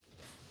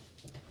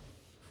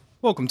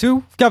Welcome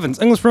to Kevin's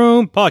English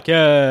Room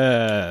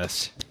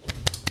Podcast.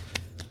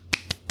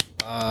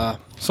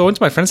 So I went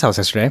to my friend's house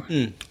yesterday.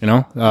 You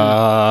know,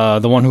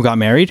 the one who got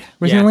married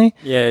recently.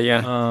 Yeah.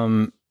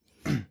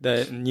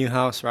 The new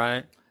house,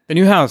 right? The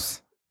new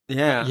house.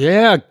 Yeah.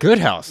 Yeah, good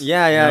house.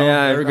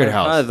 Yeah. Very good I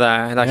house. heard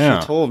that. Like Yeah.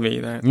 she told me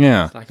that.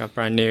 Yeah. It's like a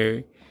brand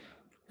new.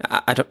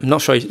 I'm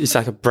not sure it's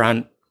like a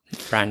brand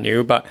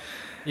new, but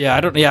Yeah,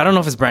 I don't know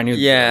if it's brand new.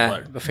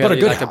 but but a fairly,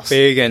 good like house. a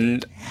big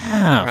and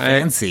Yeah,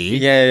 fancy.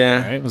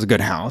 Yeah. Right? It was a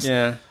good house.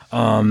 Yeah.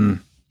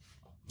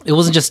 It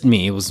wasn't just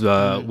me. It was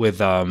with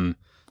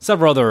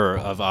several other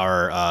of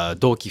our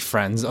Doki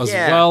friends, as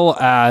well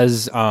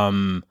as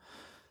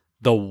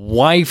the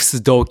wife's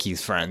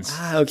Doki's friends.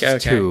 Okay.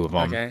 Two of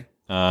them. Okay.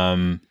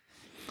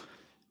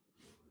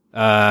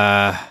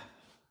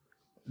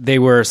 They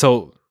were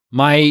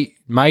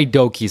my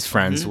Doki's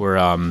friends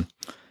were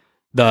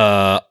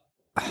the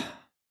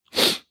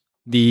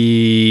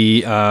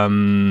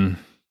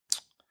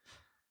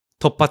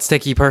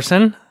Toppatsuteki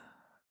person.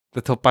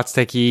 The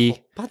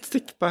Toppatsuteki.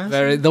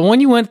 The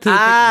one you went to.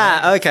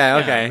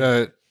 Okay.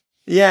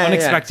 The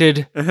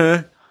unexpected.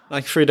 Yeah.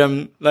 Like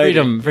freedom. Lady.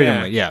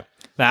 Freedom. Yeah.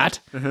 That.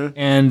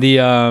 And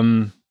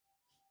the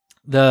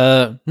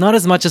not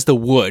as much as the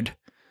wood,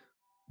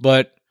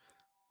 but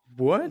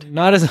Wood?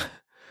 not as.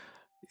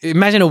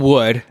 Imagine a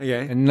wood.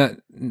 Okay.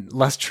 And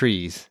less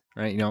trees.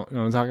 Right, you know what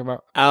I'm talking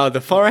about? Oh,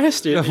 the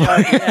forest? Yeah,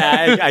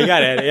 I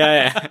got it.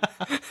 Yeah.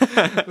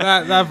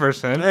 that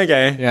person.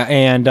 Okay. Yeah,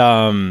 and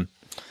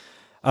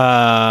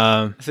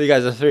So you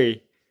guys are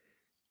three.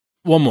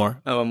 one more.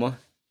 Oh, one more.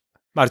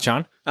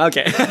 Maruchan.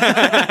 Okay.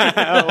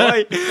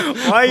 Why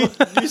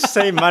do you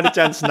say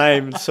Marichan's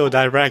name so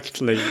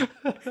directly?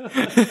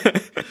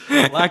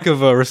 Lack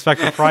of respect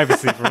for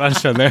privacy for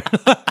Maruchan there.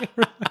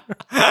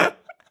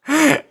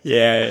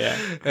 Yeah.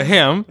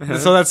 Him.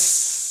 So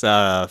that's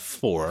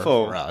four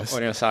for us.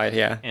 On your side,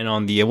 yeah. And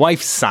on the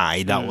wife's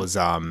side, that was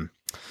okay,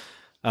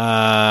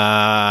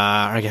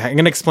 I'm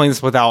gonna explain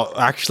this without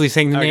actually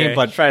saying the name,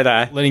 but try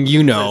that. letting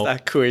you know.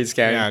 That quiz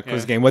game. Yeah,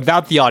 quiz game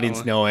without the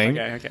audience knowing.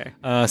 Okay.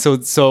 So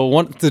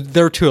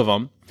there are two of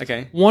them.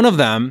 Okay. One of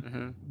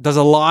them does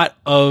a lot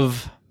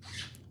of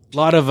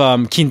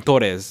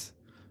kintores.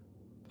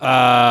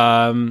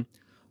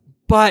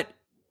 But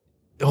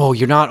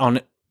you're not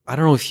on. I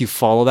don't know if you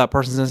follow that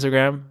person's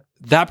Instagram.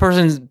 That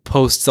person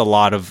posts a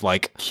lot of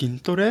like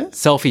Kintore?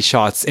 selfie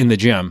shots in the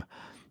gym.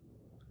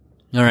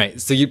 All right,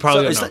 so you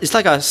probably don't know. It's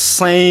like a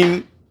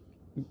same,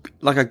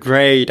 like a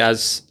grade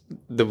as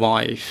the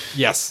wife.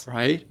 Yes.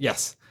 Right?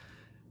 Yes.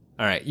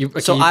 All right. You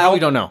So you I probably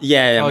don't know.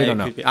 Yeah. Probably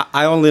Maybe. don't know.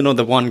 I only know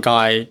the one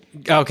guy.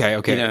 Okay.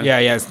 You know. Yeah.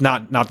 It's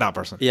not that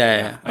person.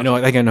 Yeah. I know.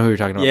 I think I know who you're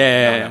talking about.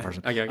 Yeah. Not that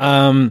person.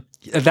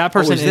 Okay. That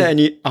person is there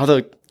any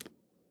other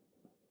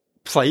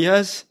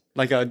players?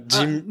 Like a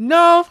gym?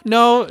 No.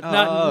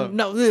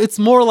 It's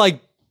more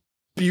like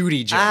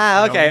beauty gym.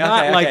 Okay.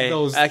 Not okay. like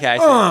those. Okay.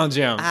 I see.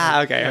 Gym.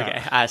 Okay.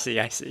 Yeah. I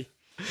see.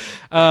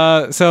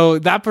 So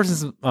that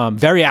person's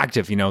very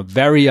active.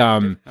 Very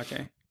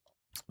Okay.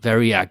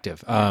 very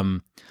active.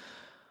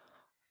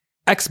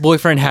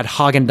 Ex-boyfriend had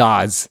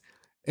Haagen-Dazs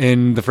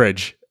in the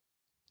fridge.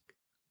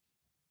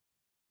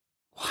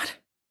 What?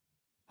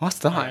 What's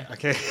that?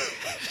 Okay,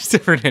 it's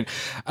different. Wait,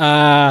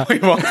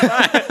 what's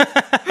that?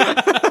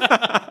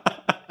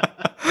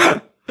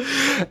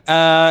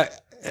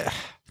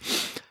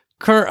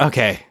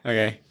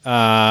 Okay.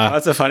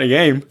 That's a funny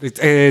game.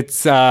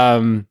 It's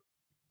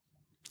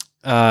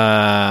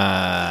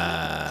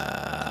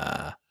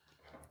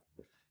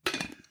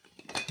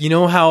you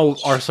know how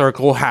our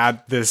circle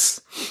had this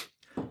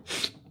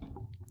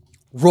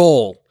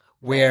role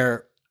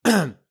where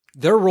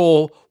their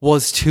role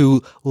was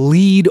to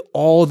lead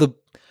all the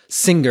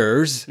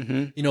singers,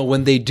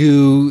 when they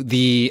do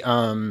the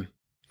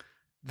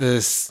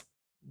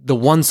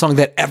one song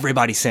that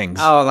everybody sings.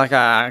 Oh, like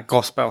a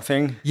gospel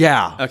thing?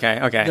 Yeah. Okay.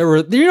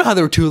 You know how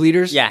there were two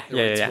leaders? Yeah.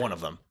 It's one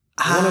of them.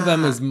 One of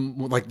them is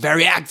like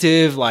very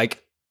active,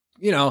 like,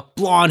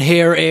 blonde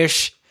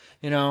hair-ish,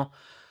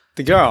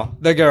 The girl?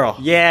 The girl.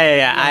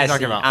 Yeah.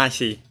 I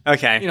see.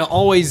 Okay.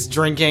 Always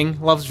drinking,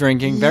 loves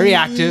drinking, very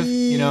active,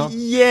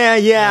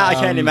 Yeah. I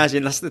can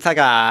imagine. It's like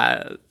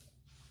a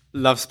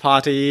loves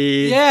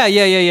party. Yeah.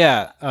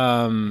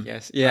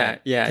 Yes.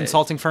 Yeah.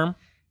 Consulting firm?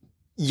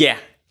 Yeah.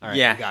 All right,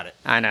 Yeah. you got it.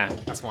 I know.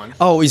 That's one.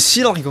 Oh, is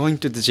she like going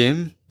to the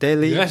gym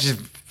daily? Yeah,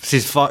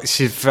 she's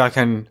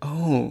fucking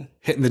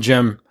hitting the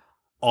gym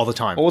all the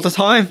time. All the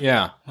time?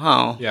 Yeah.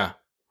 Wow. Yeah.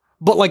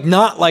 But like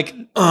not like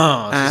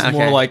she's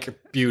more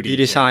like beauty.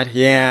 Beauty side,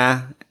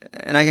 yeah.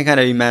 And I can kind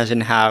of imagine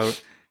how.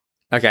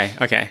 Okay,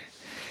 great.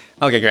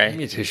 Give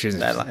me tissues.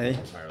 That lady.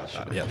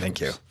 Yeah,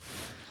 thank you.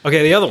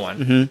 Okay, the other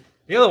one.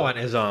 The other one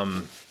is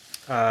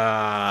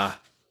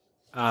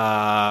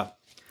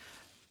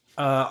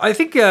I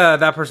think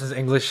that person's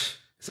English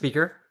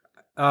speaker,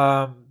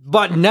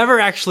 but never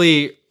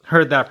actually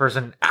heard that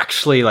person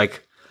actually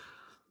like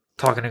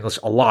talking English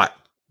a lot.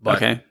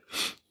 But,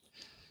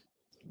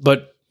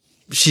 but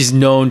she's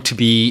known to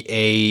be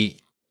a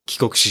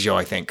Kikoku Shijo,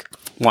 I think.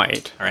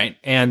 White. All right.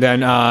 And then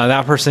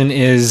that person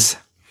is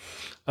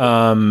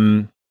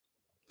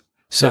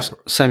So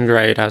same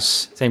grade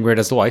as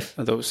the wife.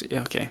 those.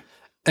 Yeah, okay.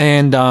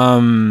 And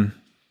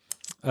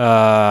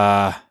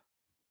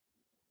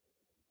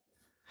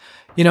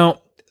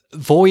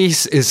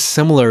voice is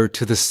similar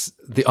to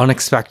the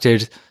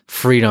unexpected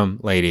freedom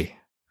lady.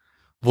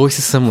 Voice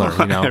is similar,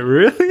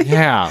 Really?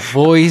 Yeah,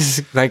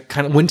 voice, like,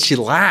 kind of when she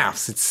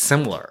laughs, it's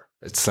similar.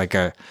 It's like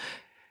do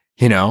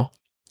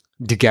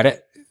you get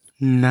it?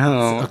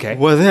 No. Okay.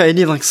 Were there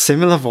any like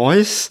similar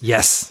voice?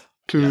 Yes.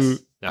 To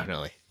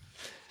Definitely.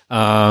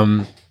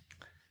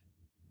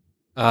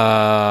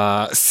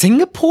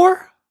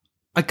 Singapore?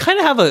 I kind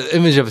of have an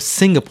image of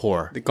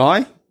Singapore. the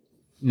guy?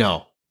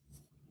 No.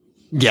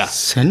 Yeah,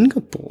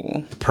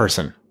 Singapore. the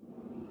person.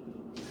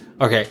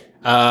 Okay.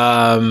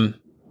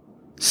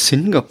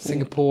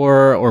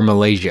 Singapore or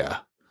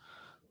Malaysia.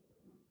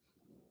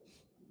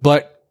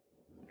 But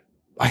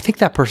I think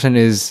that person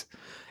is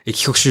a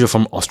Kyokushujo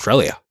from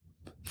Australia.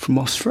 From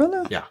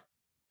Australia? Yeah.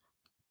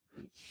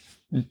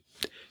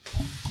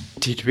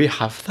 Did we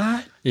have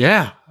that?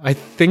 Yeah, I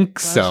think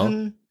so.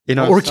 In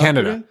Or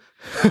Canada.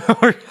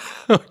 or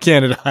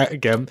Canada.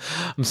 Again,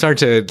 I'm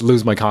starting to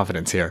lose my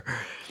confidence here.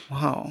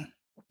 Wow.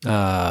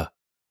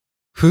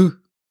 Who?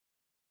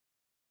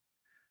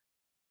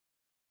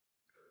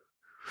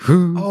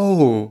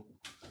 Oh.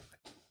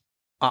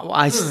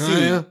 I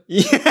see.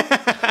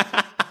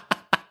 Yeah.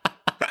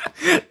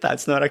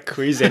 That's not a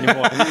quiz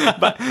anymore.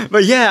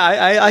 but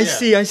yeah, I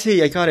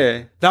see. I got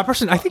it. That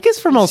person, I think, is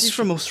from Is he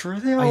from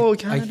Australia or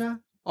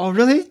Canada? Oh,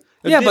 really?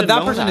 Yeah, but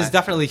that person is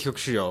definitely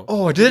Kyokushujo.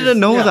 Oh, I didn't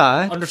know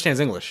that. Understands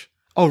English.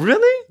 Oh,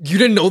 really? You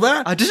didn't know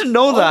that? I didn't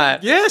know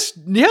that. Yes.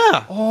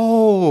 Yeah.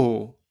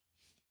 Oh.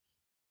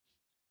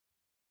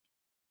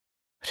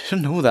 I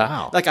didn't know that.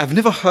 Wow. Like, I've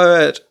never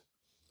heard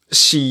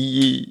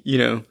she,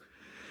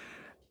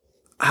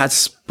 had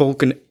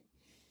spoken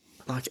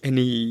like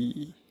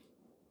any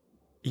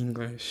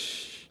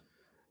English.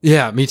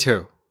 Yeah, me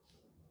too.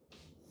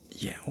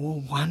 Yeah,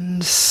 or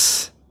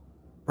once.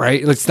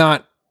 Right? It's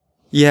not...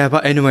 Yeah,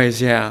 but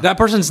anyways, yeah. That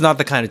person's not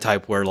the kind of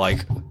type where,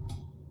 like...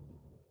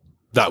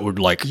 That would,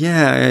 like...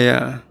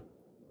 Yeah.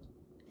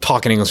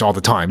 Talk in English all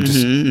the time.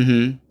 Just,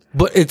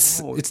 But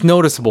it's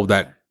noticeable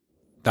that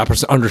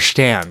person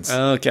understands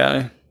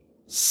Okay.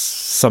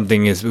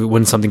 something is...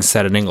 When something's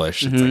said in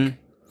English, it's like...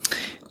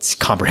 It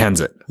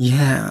comprehends it.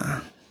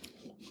 Yeah.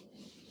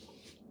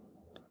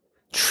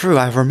 True.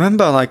 I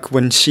remember like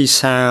when she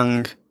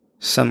sang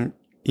some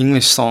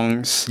English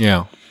songs.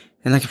 Yeah.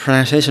 And like the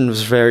pronunciation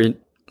was very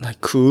like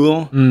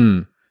cool.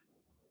 Mm.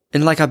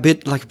 And like a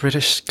bit like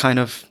British kind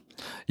of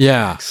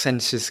Yeah.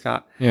 accent she's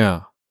got.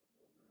 Yeah.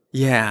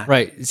 Yeah.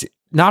 Right.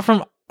 Not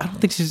from... I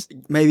don't think she's...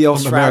 Maybe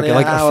Australia. America,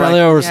 like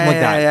Australia or something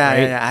like that.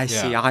 Right?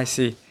 Yeah, I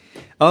see.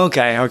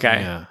 Okay.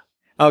 Yeah.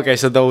 Okay,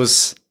 so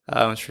those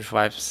 3,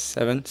 5,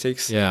 7,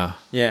 6. Yeah.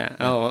 Yeah.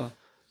 Oh.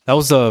 That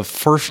was the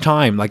first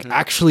time, like,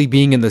 actually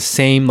being in the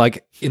same,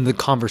 like, in the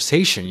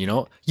conversation, You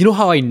know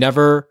how I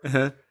never,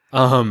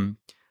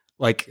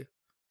 like,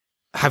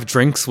 have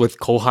drinks with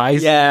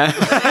kohais? Yeah.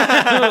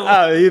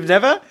 Oh, you've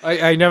never?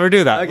 I never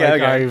do that. Okay,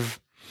 okay.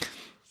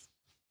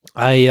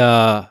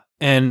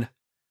 And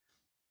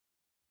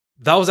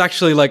that was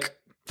actually, like,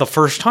 the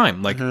first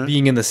time, like,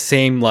 being in the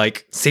same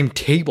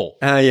table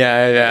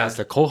Yeah. as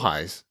the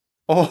kohais.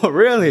 Oh,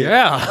 really?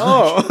 Yeah.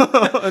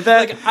 Oh,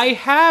 like I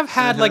have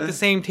had like the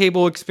same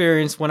table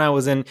experience when I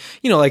was in,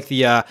 like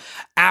the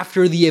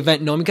after the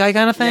event nomikai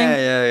kind of thing.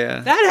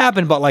 Yeah. That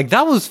happened, but like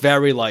that was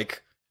very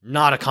like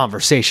not a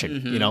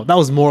conversation. That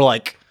was more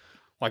like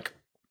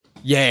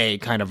yay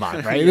kind of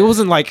vibe, right? It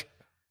wasn't like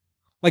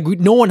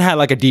no one had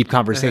like a deep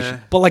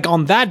conversation, but like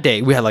on that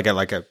day we had like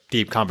a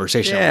deep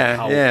conversation. Yeah,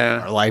 about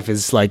how our life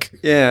is like,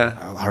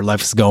 how our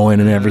life is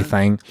going and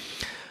everything.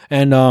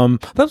 And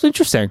that was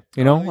interesting,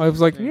 I was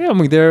like, yeah, I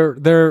mean, they're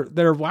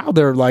wow,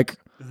 they're like,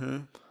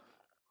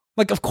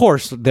 like of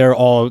course they're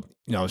all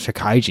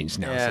shakaijins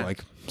now, so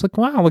like it's like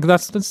wow, like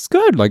that's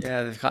good, like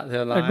they've got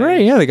their lives, like,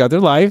 great, they got their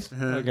life,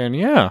 again,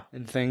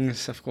 and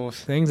things, of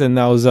course, and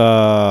that was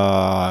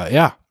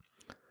yeah,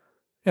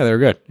 they're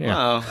good,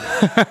 Wow,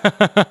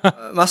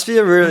 must be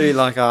a really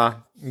like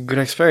a good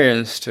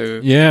experience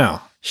to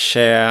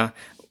share,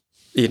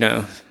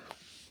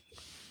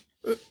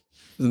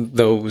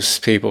 those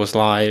people's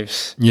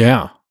lives.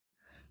 Yeah.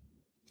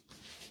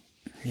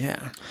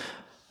 I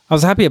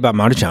was happy about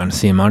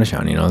seeing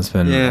Maru-chan, it's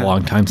been a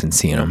long time since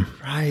seeing him.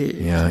 Right.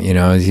 Yeah,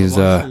 he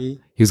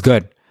was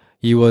good.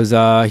 He was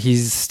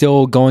he's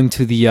still going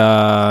to the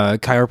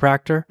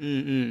chiropractor.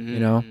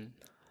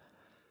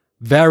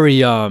 Very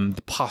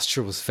the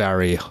posture was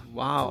very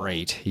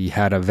great. He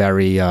had a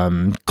very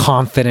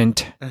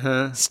confident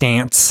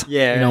stance.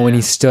 When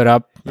he stood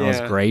up, that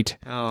was great.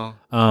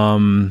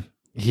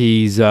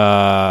 He's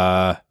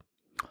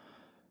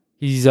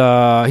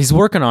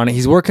working on it.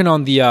 He's working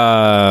on the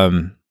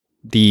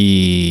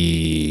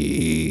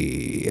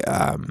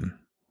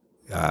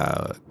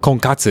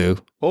konkatsu.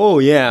 Oh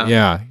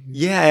yeah.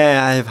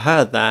 Yeah, I've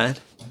heard that.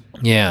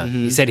 Yeah,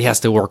 he said he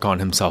has to work on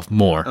himself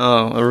more.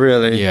 Oh,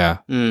 really? Yeah.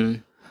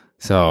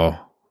 So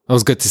It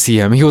was good to see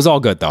him. He was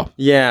all good though.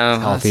 Yeah,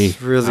 Healthy,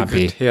 that's really happy.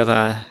 good to hear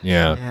that.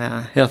 Yeah.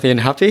 Yeah, healthy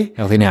and happy.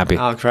 Healthy and happy.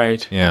 Oh,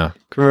 great. Yeah.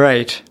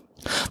 Great.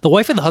 The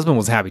wife and the husband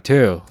was happy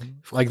too.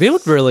 Like they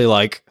looked really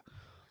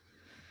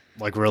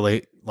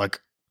really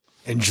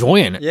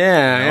enjoying it.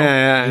 Yeah, you know?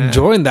 yeah.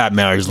 Enjoying that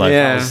marriage life.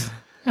 Yeah.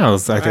 I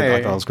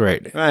think that was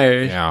great.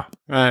 Right. Yeah.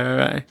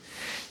 Right.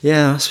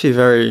 Yeah, must be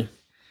very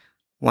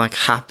like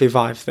happy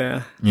vibe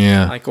there.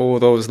 Yeah. Like all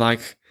those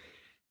like,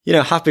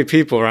 happy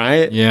people,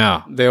 right?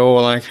 Yeah. They're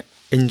all like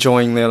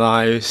enjoying their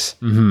lives.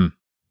 Mm-hmm.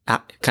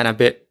 Kind of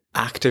bit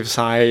active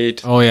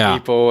side. Oh yeah.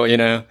 People,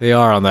 They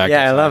are on that.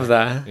 Yeah, I side. love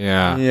that.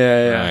 Yeah.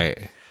 Yeah.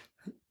 Right.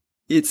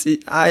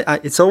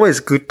 It's always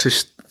good to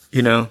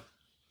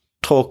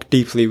talk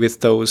deeply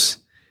with those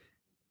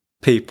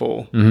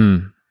people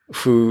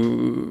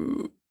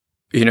who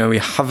we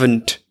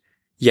haven't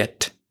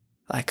yet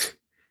like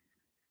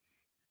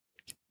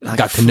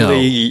got to know.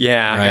 right?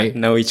 Got to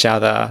know each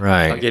other,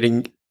 right?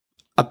 Getting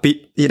a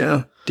bit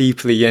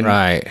deeply in,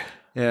 right?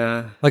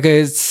 Yeah. Like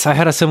I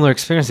had a similar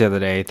experience the other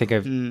day. I think I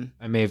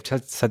may have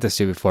said this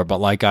to you before, but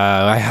like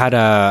I had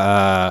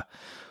a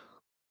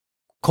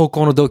高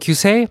校の同級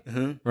生,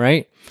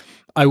 right?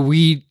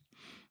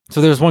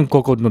 So there's one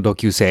高校の同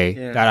級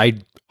生 that I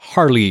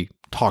hardly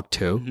talked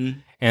to,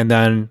 and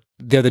then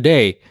the other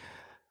day,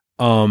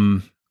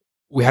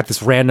 we had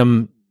this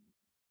random,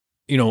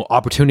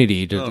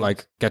 opportunity to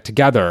like get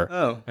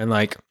together, and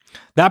like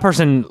that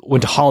person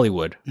went to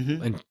Hollywood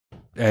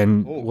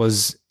and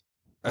was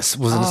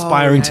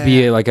aspiring to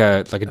be like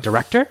a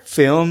director,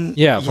 film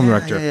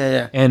director,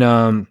 and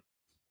him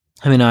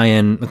and I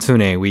and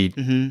Matsune, we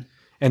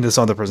and this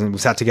other person, we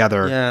sat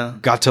together,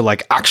 got to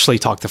like actually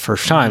talk the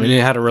first time, and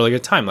it had a really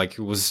good time. Like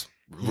it was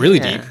really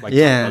deep, like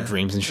talking about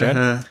dreams and shit,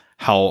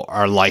 how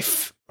our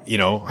life,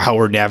 how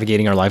we're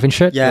navigating our life and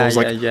shit. It was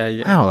like,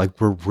 wow,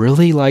 like we're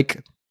really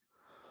like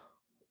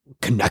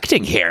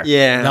connecting here.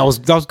 Yeah, and that was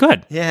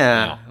good.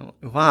 Yeah,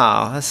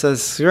 wow,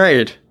 that's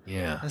great.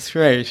 Yeah, that's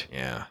great.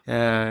 Yeah,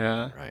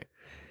 right.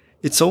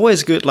 It's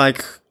always good,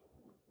 like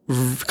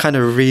kind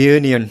of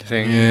reunion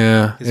thing.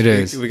 Yeah, it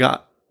is. We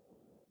got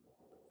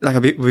like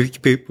a bit.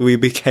 We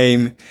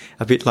became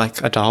a bit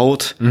like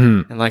adult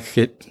and like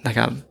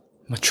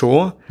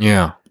mature.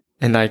 Yeah,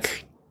 and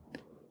like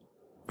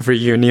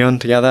reunion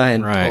together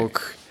and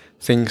talk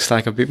things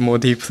like a bit more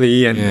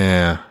deeply. And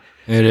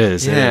it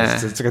is. Yeah,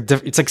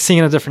 it's like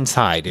seeing a different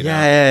side.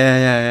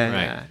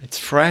 Yeah. It's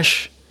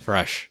fresh.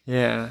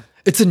 Yeah,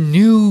 it's a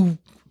new.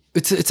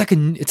 It's like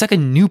a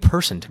new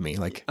person to me.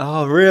 Like,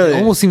 oh really? It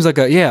almost seems like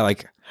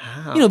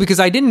because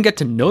I didn't get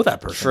to know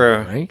that person.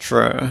 True. Right.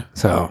 True.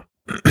 So.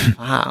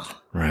 Wow.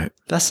 Right.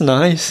 That's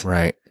nice.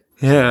 Right.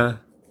 Yeah.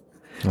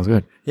 That was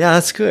good. Yeah,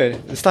 that's good.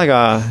 It's like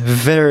a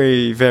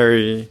very,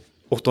 very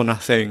大人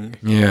thing.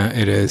 Yeah,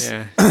 it is.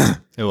 Yeah.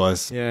 It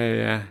was.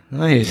 Yeah.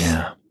 Nice.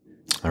 Yeah.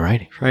 All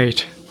righty.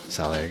 Great.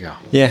 So there you go.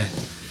 Yeah.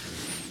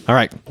 All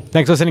right.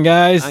 Thanks for listening,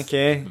 guys.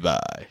 Okay.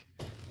 Bye.